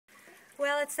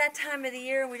Well, it's that time of the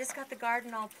year, and we just got the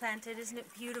garden all planted. Isn't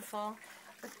it beautiful?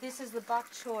 But this is the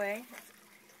bok choy.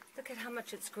 Look at how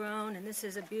much it's grown, and this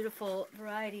is a beautiful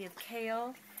variety of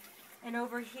kale. And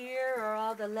over here are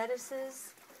all the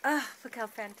lettuces. Look how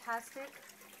fantastic.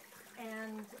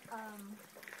 And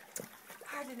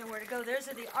I didn't know where to go. There's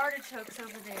the artichokes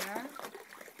over there.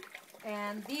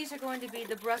 And these are going to be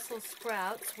the Brussels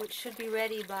sprouts, which should be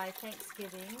ready by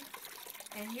Thanksgiving.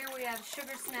 And here we have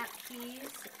sugar snap peas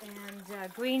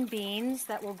and green beans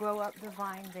that will grow up the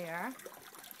vine there.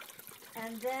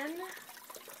 And then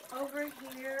over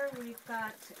here we've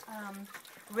got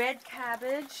red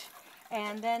cabbage,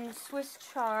 and then Swiss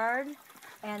chard,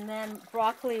 and then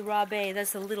broccoli rabe.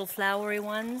 That's the little flowery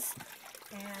ones.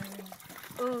 And,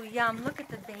 ooh, yum, look at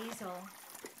the basil.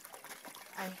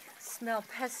 I smell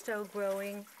pesto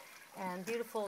growing and beautiful